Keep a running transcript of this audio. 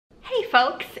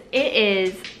folks, it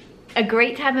is a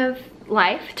great time of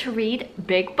life to read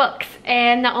big books,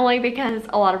 and not only because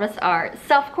a lot of us are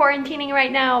self-quarantining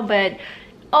right now, but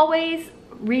always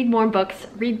read more books,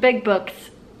 read big books,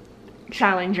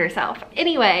 challenge yourself.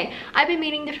 Anyway, I've been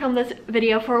meaning to film this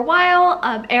video for a while.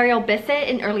 Ariel Bissett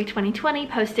in early 2020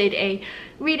 posted a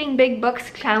reading big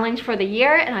books challenge for the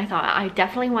year, and I thought I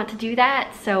definitely want to do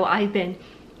that. So I've been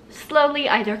slowly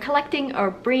either collecting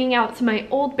or bringing out some of my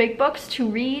old big books to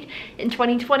read in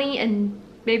 2020 and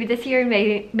maybe this year and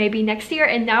maybe next year.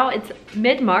 And now it's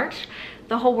mid-March.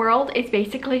 The whole world is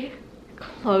basically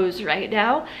closed right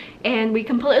now, and we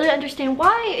completely understand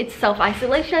why. It's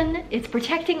self-isolation. It's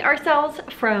protecting ourselves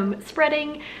from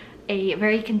spreading a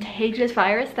very contagious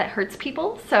virus that hurts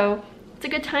people. So it's a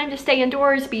good time to stay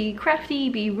indoors, be crafty,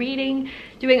 be reading,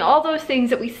 doing all those things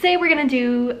that we say we're gonna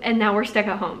do, and now we're stuck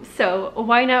at home. So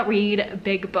why not read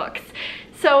big books?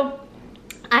 So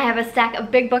I have a stack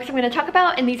of big books I'm going to talk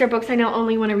about, and these are books I not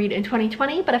only want to read in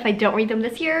 2020, but if I don't read them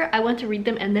this year, I want to read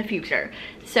them in the future.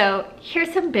 So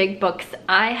here's some big books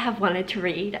I have wanted to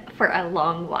read for a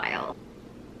long while.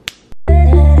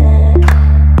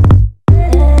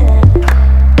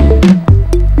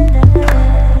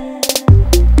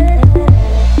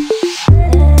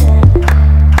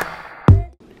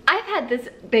 This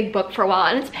big book for a while,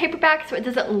 and it's paperback, so it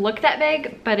doesn't look that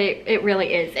big, but it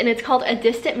really is. And it's called A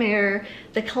Distant Mirror,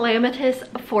 The Calamitous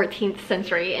 14th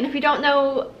Century. And if you don't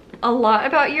know a lot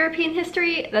about European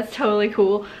history, that's totally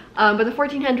cool. But the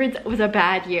 1400s was a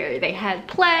bad year. They had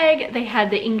plague, they had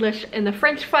the English and the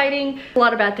French fighting, a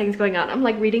lot of bad things going on. I'm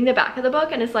like reading the back of the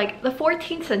book, and it's like the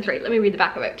 14th century. Let me read the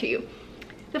back of it to you.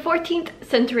 The 14th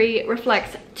century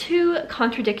reflects two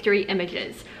contradictory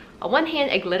images. On one hand,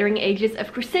 a glittering ages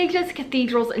of crusages,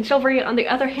 cathedrals, and chivalry. On the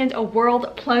other hand, a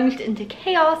world plunged into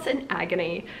chaos and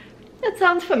agony. That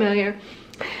sounds familiar.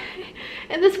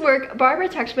 In this work, Barbara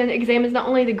Tuchman examines not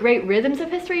only the great rhythms of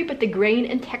history, but the grain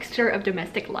and texture of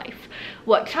domestic life.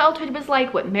 What childhood was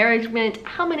like, what marriage meant,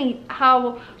 how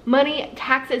money,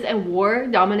 taxes, and war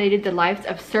dominated the lives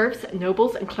of serfs,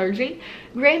 nobles, and clergy.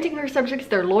 Granting her subjects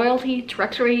their loyalty,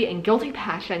 treachery, and guilty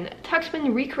passion,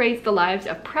 Tuchman recreates the lives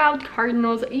of proud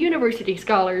cardinals, university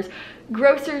scholars,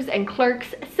 grocers and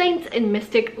clerks, saints and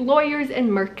mystic, lawyers and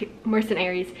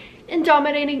mercenaries. And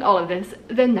dominating all of this,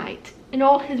 the knight. In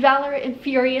all his valor and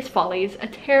furious follies, a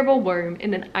terrible worm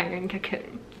in an iron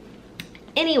cocoon.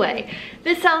 Anyway,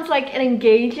 this sounds like an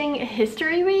engaging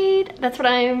history read. That's what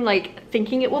I'm like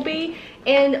thinking it will be.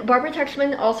 And Barbara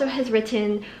Tuchman also has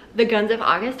written The Guns of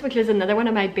August, which is another one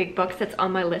of my big books that's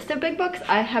on my list of big books.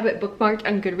 I have it bookmarked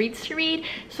on Goodreads to read,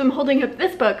 so I'm holding up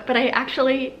this book, but I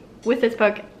actually, with this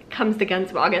book comes The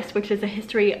Guns of August, which is a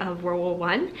history of World War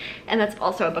I, and that's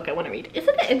also a book I want to read.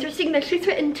 Isn't it interesting that she's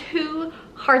written two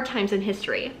hard times in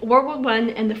history, World War I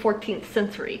and the 14th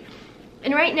century?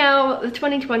 And right now, the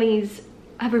 2020s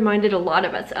have reminded a lot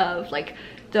of us of like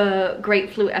the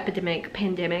Great Flu Epidemic,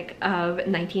 pandemic of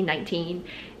 1919,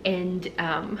 and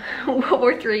World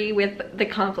War III with the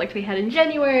conflict we had in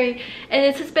January, and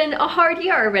it's just been a hard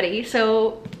year already.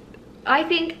 So I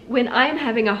think when I'm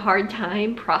having a hard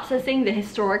time processing the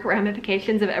historic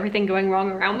ramifications of everything going wrong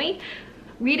around me,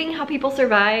 reading how people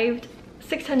survived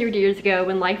 600 years ago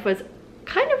when life was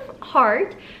kind of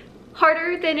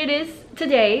harder than it is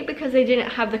today because they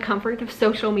didn't have the comfort of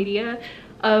social media,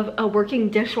 of a working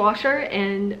dishwasher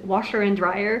and washer and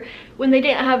dryer, when they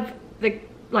didn't have the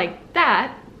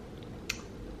that,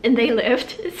 and they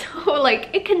lived. So like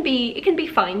it can be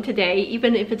fine today,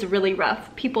 even if it's really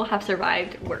rough. People have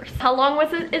survived worse. How long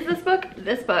is this book?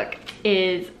 This book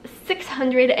is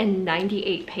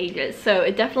 698 pages, so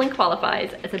it definitely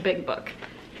qualifies as a big book.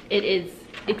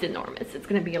 It's enormous. It's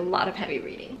gonna be a lot of heavy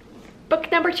reading. Book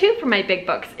number 2 for my big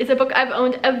books is a book I've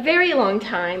owned a very long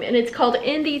time, and it's called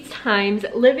In These Times,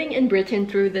 Living in Britain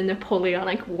Through the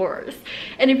Napoleonic Wars.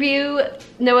 And if you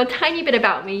know a tiny bit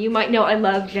about me, you might know I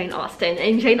love Jane Austen,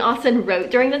 and Jane Austen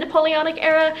wrote during the Napoleonic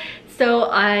era, so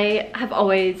I have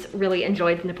always really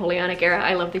enjoyed the Napoleonic era.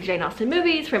 I love the Jane Austen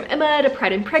movies, from Emma to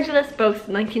Pride and Prejudice, both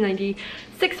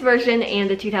 1996 version and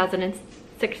the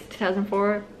 2006,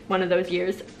 2004, one of those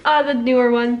years. The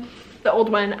newer one, the old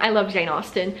one. I love Jane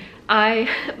Austen.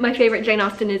 My favorite Jane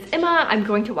Austen is Emma. I'm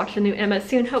going to watch the new Emma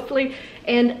soon, hopefully.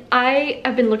 And I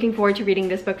have been looking forward to reading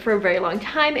this book for a very long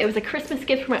time. It was a Christmas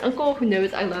gift from my uncle, who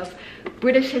knows I love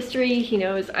British history. He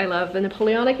knows I love the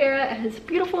Napoleonic era. It has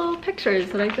beautiful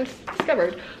pictures that I just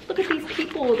discovered. Look at these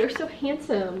people, they're so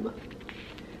handsome.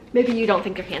 Maybe you don't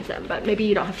think they're handsome, but maybe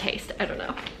you don't have taste, I don't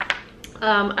know.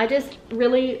 I just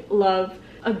really love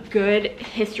a good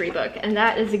history book, and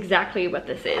that is exactly what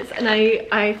this is. And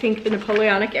I think the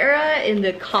Napoleonic era and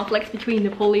the conflicts between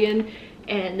Napoleon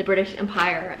and the British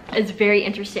Empire is very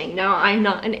interesting. Now, I'm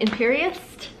not an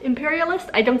imperialist.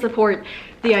 I don't support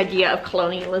the idea of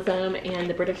colonialism and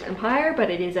the British Empire, but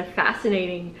it is a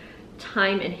fascinating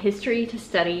time in history to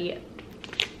study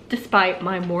despite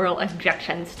my moral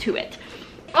objections to it.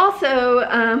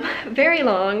 Also, very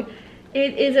long.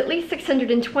 It is at least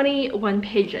 621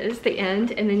 pages, the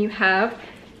end, and then you have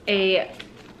a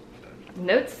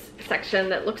notes section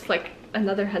that looks like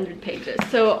another 100 pages.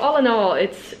 So all in all,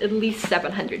 it's at least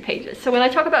 700 pages. So when I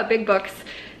talk about big books,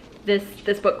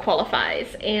 this book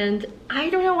qualifies. And I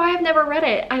don't know why I've never read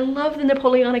it. I love the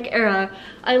Napoleonic era.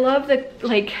 I love the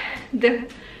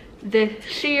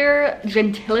sheer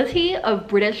gentility of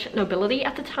British nobility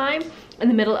at the time in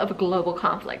the middle of a global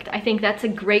conflict. I think that's a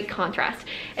great contrast.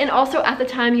 And also at the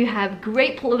time you have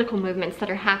great political movements that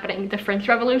are happening. The French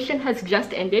Revolution has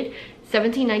just ended.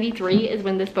 1793 is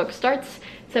when this book starts.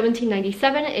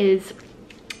 1797 is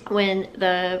when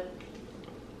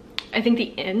I think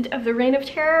the end of the Reign of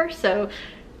Terror. So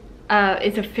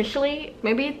it's officially,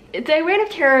 maybe the Reign of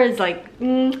Terror is like,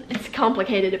 it's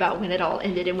complicated about when it all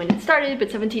ended and when it started, but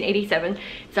 1787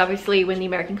 is obviously when the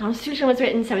American Constitution was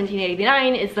written.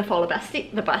 1789 is the fall of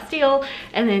the Bastille,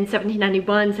 and then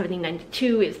 1791,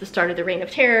 1792 is the start of the Reign of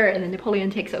Terror, and then Napoleon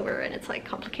takes over, and it's like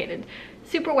complicated,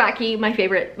 super wacky. My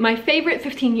favorite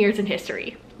 15 years in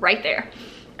history, right there.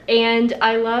 And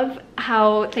I love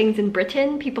how things in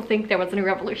Britain, people think there wasn't a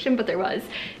revolution, but there was.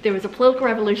 There was a political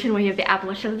revolution where you have the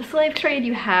abolition of the slave trade,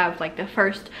 you have like the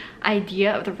first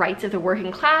idea of the rights of the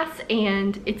working class,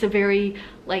 and it's a very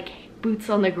like boots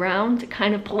on the ground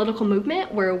kind of political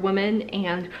movement where women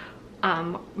and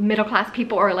middle class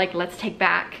people are like, let's take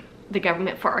back the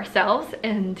government for ourselves.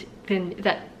 And then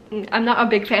I'm not a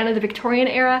big fan of the Victorian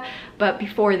era, but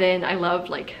before then I love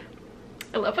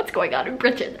what's going on in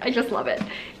Britain. I just love it.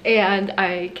 And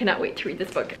I cannot wait to read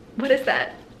this book. What is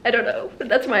that? I don't know, but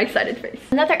that's my excited face.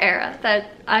 Another era that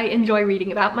I enjoy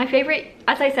reading about, my favorite,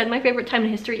 as I said, my favorite time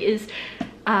in history is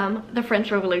the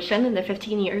French Revolution and the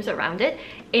 15 years around it.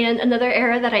 And another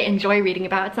era that I enjoy reading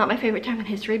about, it's not my favorite time in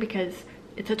history because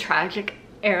it's a tragic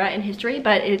era in history,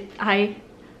 but I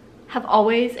have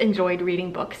always enjoyed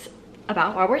reading books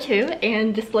about World War II,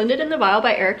 and The Splendid and the Vile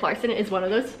by Erik Larson is one of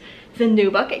those. It's a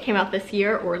new book. It came out this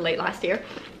year or late last year,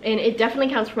 and it definitely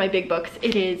counts for my big books.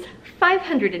 It is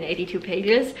 582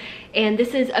 pages, and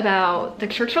this is about the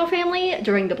Churchill family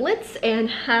during the Blitz and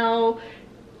how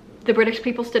the British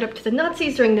people stood up to the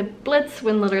Nazis during the Blitz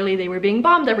when literally they were being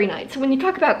bombed every night. So when you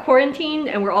talk about quarantine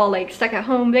and we're all like stuck at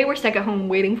home, they were stuck at home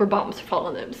waiting for bombs to fall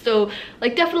on them. So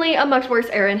like definitely a much worse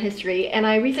era in history. And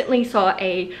I recently saw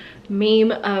a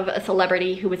meme of a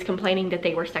celebrity who was complaining that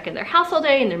they were stuck in their house all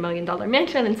day in their $1 million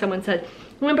mansion, and someone said,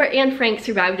 remember, Anne Frank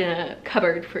survived in a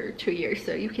cupboard for 2 years,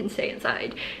 so you can stay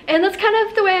inside. And that's kind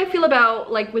of the way I feel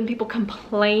about like when people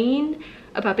complain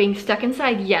about being stuck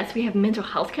inside. Yes, we have mental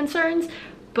health concerns,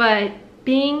 but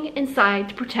being inside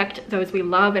to protect those we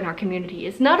love in our community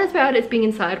is not as bad as being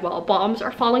inside while bombs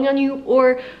are falling on you,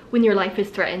 or when your life is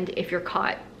threatened if you're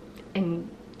caught and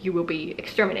you will be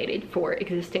exterminated for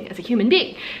existing as a human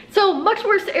being. So much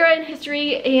worse era in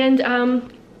history, and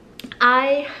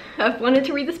I have wanted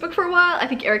to read this book for a while. I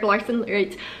think Erik Larson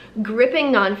writes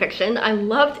gripping nonfiction. I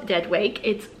loved Dead Wake.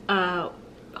 It's a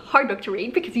hard book to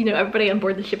read because, you know, everybody on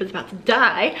board the ship is about to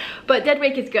die, but Dead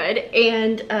Wake is good,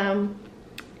 and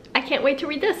I can't wait to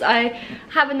read this. I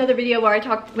have another video where I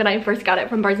talked when I first got it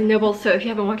from Barnes & Noble, so if you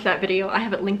haven't watched that video, I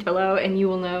have it linked below, and you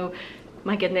will know,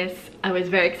 my goodness, I was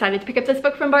very excited to pick up this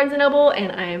book from Barnes & Noble,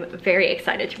 and I'm very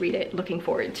excited to read it. Looking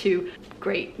forward to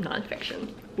great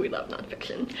nonfiction. We love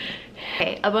nonfiction.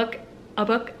 Okay,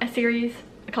 a series,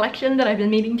 a collection that I've been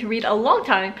meaning to read a long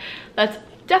time, that's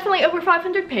definitely over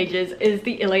 500 pages, is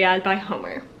the Iliad by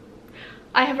Homer.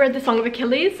 I have read the Song of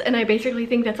Achilles, and I basically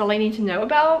think that's all I need to know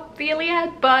about the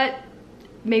Iliad, but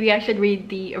maybe I should read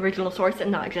the original source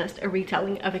and not just a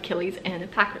retelling of Achilles and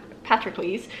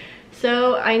Patroclus.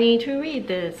 So I need to read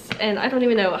this, and I don't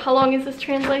even know, how long is this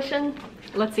translation?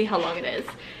 Let's see how long it is.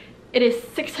 It is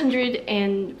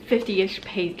 650-ish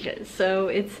pages, so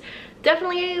it's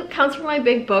definitely counts for my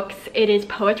big books. It is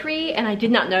poetry, and I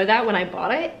did not know that when I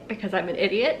bought it because I'm an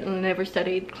idiot and I never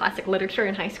studied classic literature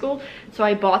in high school. So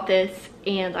I bought this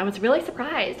and I was really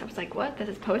surprised. I was like, what? This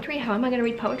is poetry? How am I gonna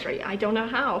read poetry? I don't know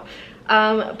how.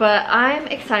 But I'm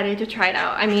excited to try it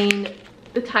out. I mean,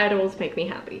 the titles make me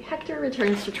happy. Hector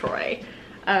Returns to Troy.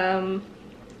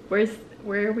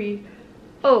 Where are we?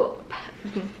 Oh,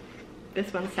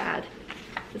 this one's sad.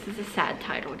 This is a sad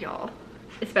title, y'all.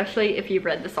 especially if you've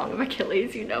read The Song of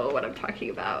Achilles, you know what I'm talking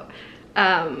about.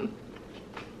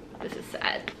 This is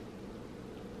sad.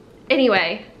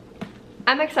 Anyway,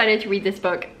 I'm excited to read this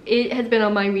book. It has been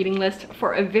on my reading list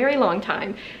for a very long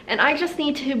time, and I just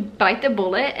need to bite the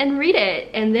bullet and read it,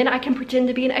 and then I can pretend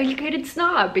to be an educated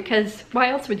snob, because why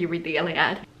else would you read the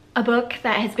Iliad? A book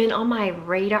that has been on my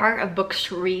radar of books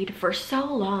to read for so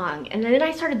long, and then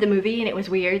I started the movie and it was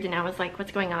weird, and I was like,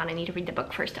 what's going on? I need to read the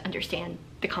book first to understand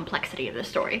the complexity of the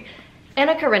story.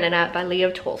 Anna Karenina by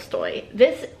Leo Tolstoy.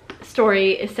 This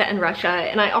story is set in Russia,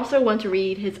 and I also want to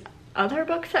read his other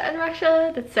book set in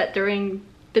Russia that's set during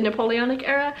the Napoleonic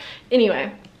era.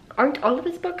 Anyway, aren't all of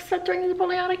his books set during the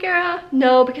Napoleonic era?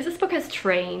 No, because this book has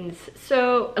trains,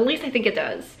 so at least I think it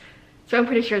does. So I'm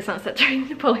pretty sure it's not set during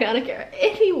the Napoleonic era.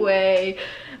 Anyway,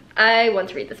 I want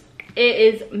to read this book. It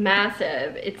is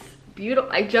massive. It's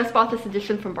beautiful. I just bought this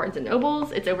edition from Barnes &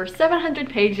 Nobles. It's over 700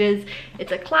 pages.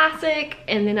 It's a classic,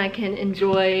 and then I can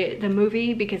enjoy the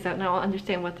movie because now I'll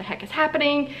understand what the heck is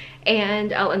happening,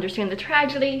 and I'll understand the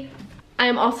tragedy. I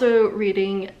am also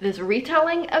reading this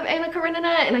retelling of Anna Karenina,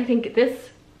 and I think this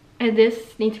and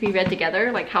this need to be read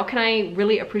together. Like, how can I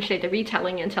really appreciate the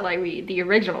retelling until I read the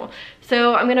original?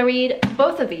 So I'm gonna read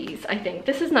both of these, I think.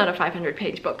 This is not a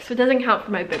 500-page book, so it doesn't count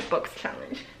for my big books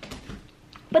challenge.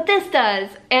 But this does,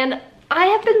 and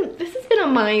this has been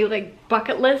on my like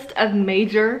bucket list of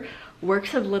major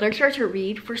works of literature to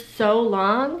read for so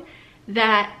long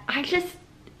that I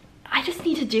just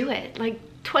need to do it. Like,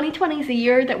 2020 is the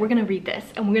year that we're gonna read this,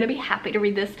 and we're gonna be happy to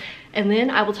read this, and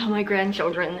then I will tell my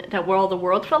grandchildren that while the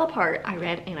world fell apart, I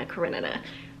read Anna Karenina.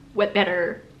 What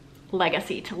better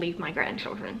legacy to leave my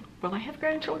grandchildren? Will I have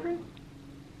grandchildren?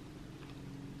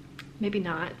 Maybe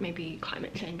not. Maybe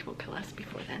climate change will kill us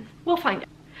before then. We'll find out.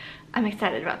 I'm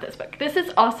excited about this book. This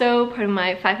is also part of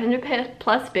my 500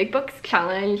 plus big books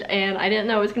challenge, and I didn't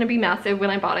know it was gonna be massive when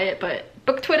I bought it, but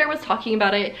Book Twitter was talking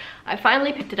about it. I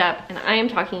finally picked it up, and I am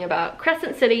talking about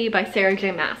Crescent City by Sarah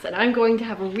J Maas, and I'm going to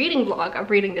have a reading vlog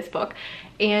of reading this book,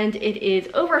 and it is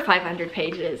over 500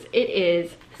 pages. It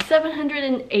is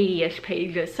 780-ish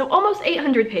pages, so almost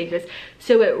 800 pages,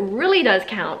 so it really does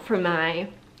count for my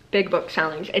big book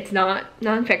challenge. It's not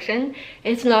nonfiction,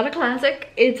 it's not a classic,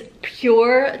 it's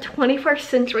pure 21st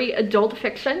century adult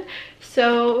fiction,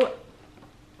 so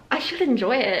I should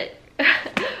enjoy it.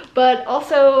 But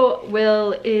also,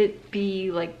 will it be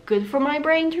like good for my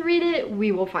brain to read it?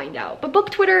 We will find out. But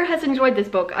Book Twitter has enjoyed this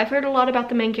book. I've heard a lot about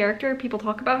the main character. People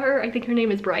talk about her. I think her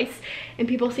name is Bryce, and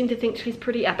people seem to think she's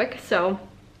pretty epic, so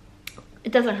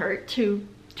it doesn't hurt to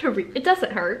read. It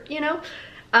doesn't hurt, you know?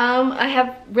 I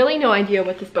have really no idea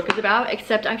what this book is about,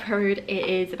 except I've heard it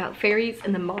is about fairies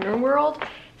in the modern world.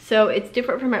 So it's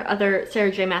different from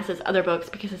Sarah J Maas's other books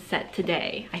because it's set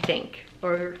today, I think,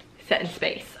 or set in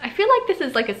space. I feel like this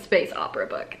is like a space opera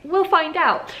book. We'll find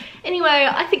out. Anyway,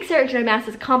 I think Sarah J Maas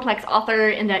is a complex author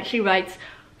in that she writes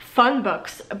fun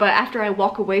books, but after I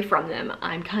walk away from them,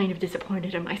 I'm kind of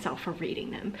disappointed in myself for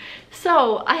reading them.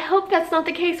 So I hope that's not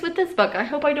the case with this book. I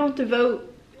hope I don't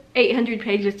devote 800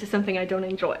 pages to something I don't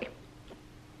enjoy.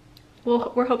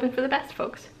 Well, we're hoping for the best,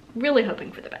 folks. Really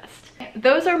hoping for the best.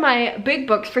 Those are my big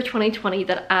books for 2020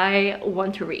 that I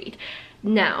want to read.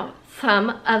 Now,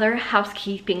 some other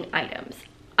housekeeping items.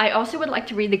 I also would like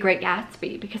to read The Great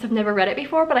Gatsby because I've never read it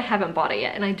before, but I haven't bought it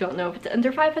yet, and I don't know if it's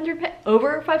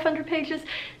over 500 pages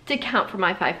to count for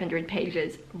my 500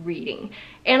 pages reading.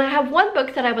 And I have one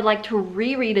book that I would like to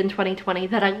reread in 2020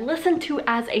 that I listened to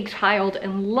as a child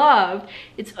and loved.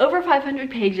 It's over 500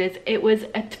 pages. It was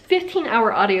a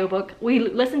 15-hour audiobook. We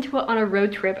listened to it on a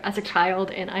road trip as a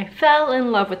child, and I fell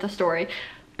in love with the story,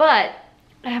 but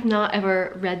I have not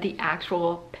ever read the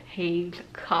actual page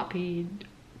copied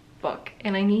book,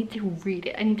 and I need to read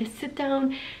it. I need to sit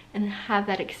down and have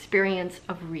that experience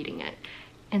of reading it,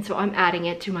 and so I'm adding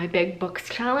it to my big books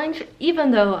challenge, even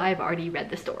though I've already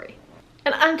read the story.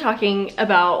 And I'm talking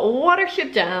about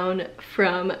Watership Down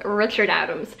from Richard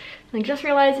Adams. And I just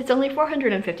realized it's only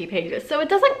 450 pages, so it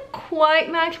doesn't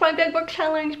quite match my big book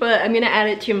challenge, but I'm gonna add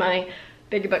it to my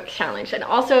big book challenge. And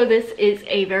also, this is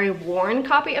a very worn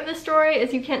copy of the story,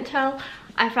 as you can't tell.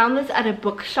 I found this at a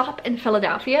bookshop in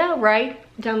Philadelphia, right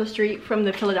down the street from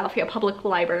the Philadelphia Public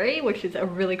Library, which is a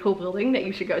really cool building that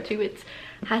you should go to. It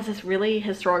has this really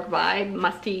historic vibe,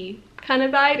 musty kind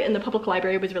of vibe, and the public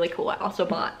library was really cool. I also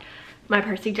bought my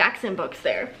Percy Jackson books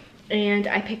there, and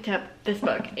I picked up this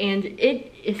book, and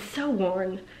it is so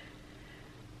worn,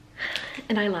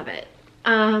 and I love it.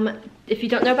 If you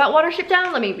don't know about Watership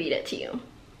Down, let me read it to you.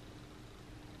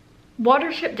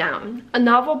 Watership Down, a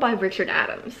novel by Richard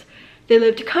Adams. They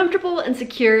lived comfortable and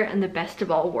secure in the best of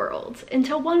all worlds,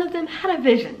 until one of them had a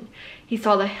vision. He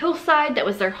saw the hillside that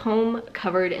was their home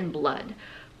covered in blood.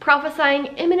 Prophesying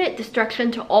imminent destruction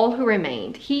to all who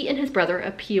remained, he and his brother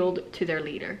appealed to their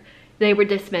leader. They were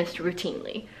dismissed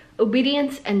routinely.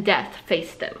 Obedience and death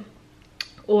faced them.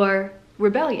 Or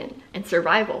rebellion and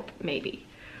survival, maybe.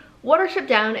 Watership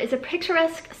Down is a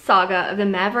picturesque saga of the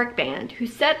maverick band who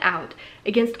set out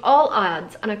against all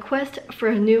odds on a quest for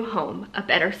a new home, a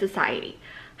better society.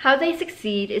 How they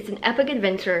succeed is an epic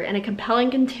adventure and a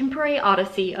compelling contemporary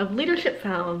odyssey of leadership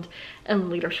found and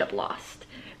leadership lost.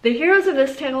 The heroes of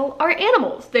this tale are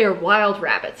animals. They are wild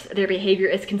rabbits. Their behavior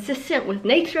is consistent with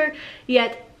nature,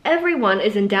 yet everyone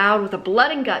is endowed with a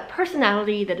blood and gut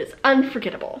personality that is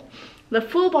unforgettable. The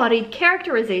full-bodied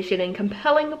characterization and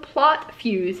compelling plot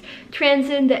fuse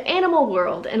transcend the animal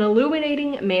world in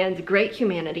illuminating man's great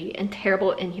humanity and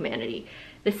terrible inhumanity.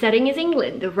 The setting is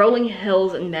England, the rolling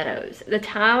hills and meadows. The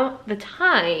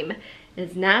time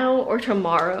is now or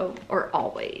tomorrow or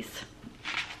always.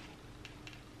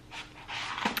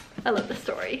 I love this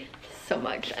story so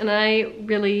much, and I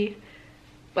really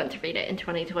want to read it in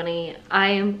 2020. I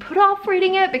am put off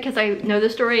reading it because I know the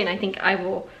story and I think I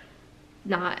will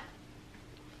not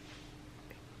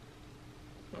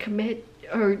commit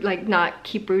or like not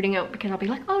keep reading it, because I'll be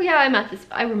like, oh yeah,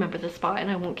 I remember this spot,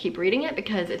 and I won't keep reading it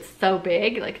because it's so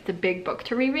big. Like, it's a big book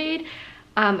to reread,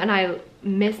 and I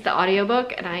missed the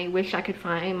audiobook, and I wish I could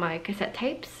find my cassette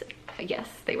tapes. Yes,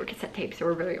 they were cassette tapes. They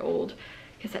were very old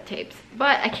cassette tapes,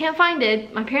 but I can't find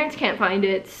it. My parents can't find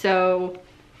it, so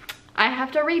I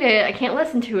have to read it. I can't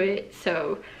listen to it.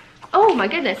 So, oh my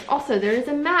goodness, also there is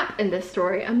a map in this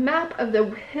story, a map of the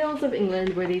hills of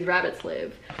England where these rabbits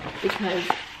live, because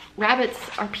rabbits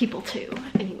are people too.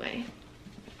 Anyway,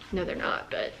 no they're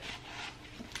not, but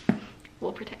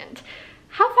we'll pretend.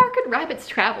 How far could rabbits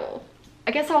travel?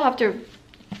 I guess I'll have to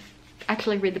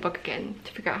actually read the book again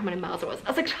to figure out how many miles it was.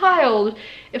 As a child,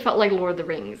 it felt like Lord of the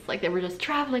Rings, like they were just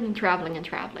traveling and traveling and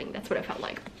traveling. That's what it felt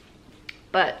like.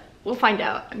 But we'll find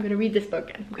out. I'm gonna read this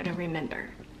book and I'm gonna remember.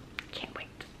 Can't wait.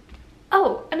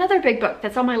 Oh, another big book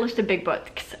that's on my list of big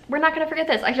books. We're not gonna forget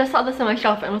this. I just saw this on my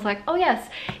shelf and was like, oh yes,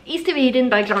 East of Eden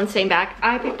by John Steinbeck.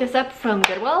 I picked this up from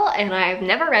Goodwill and I've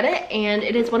never read it, and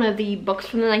it is one of the books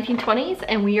from the 1920s,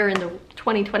 and we are in the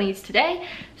 2020s today.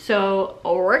 So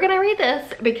we're gonna read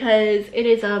this because it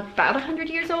is about 100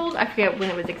 years old. I forget when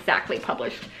it was exactly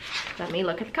published. Let me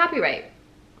look at the copyright.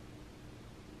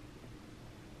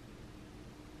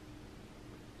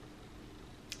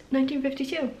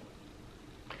 (1952).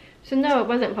 So no, it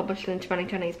wasn't published in the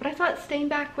 2020s, but I thought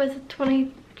Steinbeck was a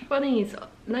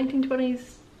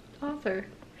 1920s author.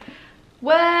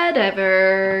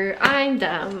 Whatever, I'm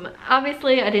dumb.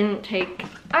 Obviously I didn't take,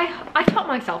 I taught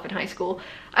myself in high school.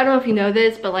 I don't know if you know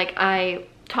this, but like I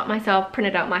taught myself,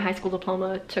 printed out my high school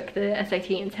diploma, took the SAT,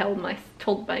 and told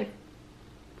my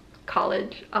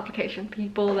college application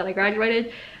people that I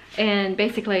graduated. And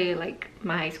basically like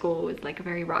my high school was like a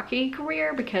very rocky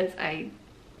career because I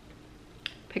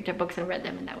picked up books and read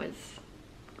them, and that was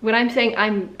what I'm saying.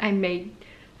 I made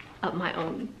up my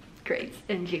own grades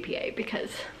and GPA because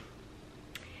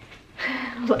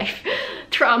life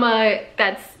trauma,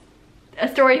 that's a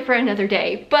story for another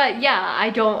day. But yeah,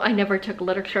 I never took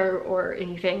literature or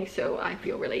anything, so I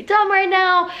feel really dumb right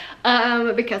now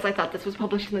because I thought this was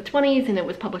published in the 20s and it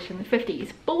was published in the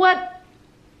 50s. But what?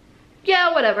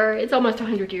 Yeah, whatever. It's almost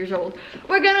 100 years old.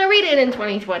 We're gonna read it in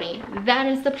 2020. That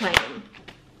is the plan.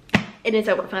 It is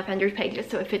over 500 pages,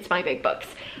 so it fits my big books.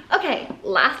 Okay,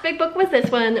 last big book was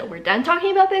this one. We're done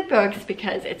talking about big books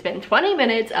because it's been 20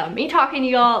 minutes of me talking to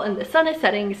y'all and the sun is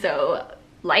setting, so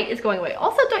light is going away.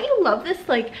 Also, don't you love this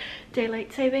like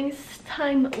daylight savings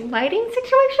time lighting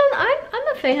situation?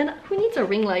 I'm a fan. Who needs a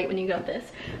ring light when you got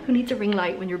this? Who needs a ring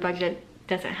light when your budget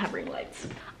doesn't have ring lights?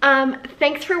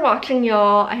 Thanks for watching,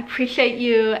 y'all. I appreciate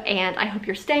you, and I hope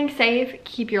you're staying safe.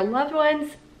 Keep your loved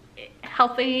ones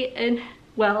healthy and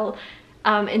well.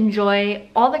 Enjoy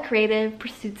all the creative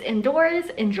pursuits indoors.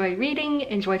 Enjoy reading,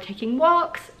 enjoy taking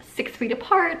walks 6 feet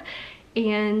apart,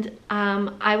 and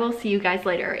I will see you guys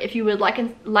later. If you would like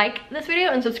this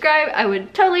video and subscribe, I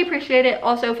would totally appreciate it.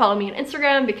 Also follow me on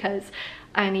Instagram because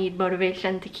I need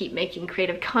motivation to keep making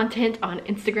creative content on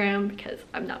Instagram because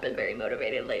I've not been very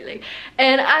motivated lately.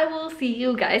 And I will see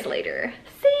you guys later.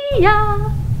 See ya!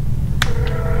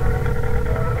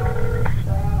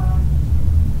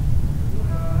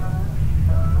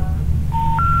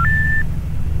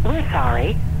 We're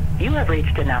sorry. You have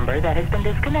reached a number that has been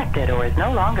disconnected or is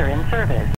no longer in service.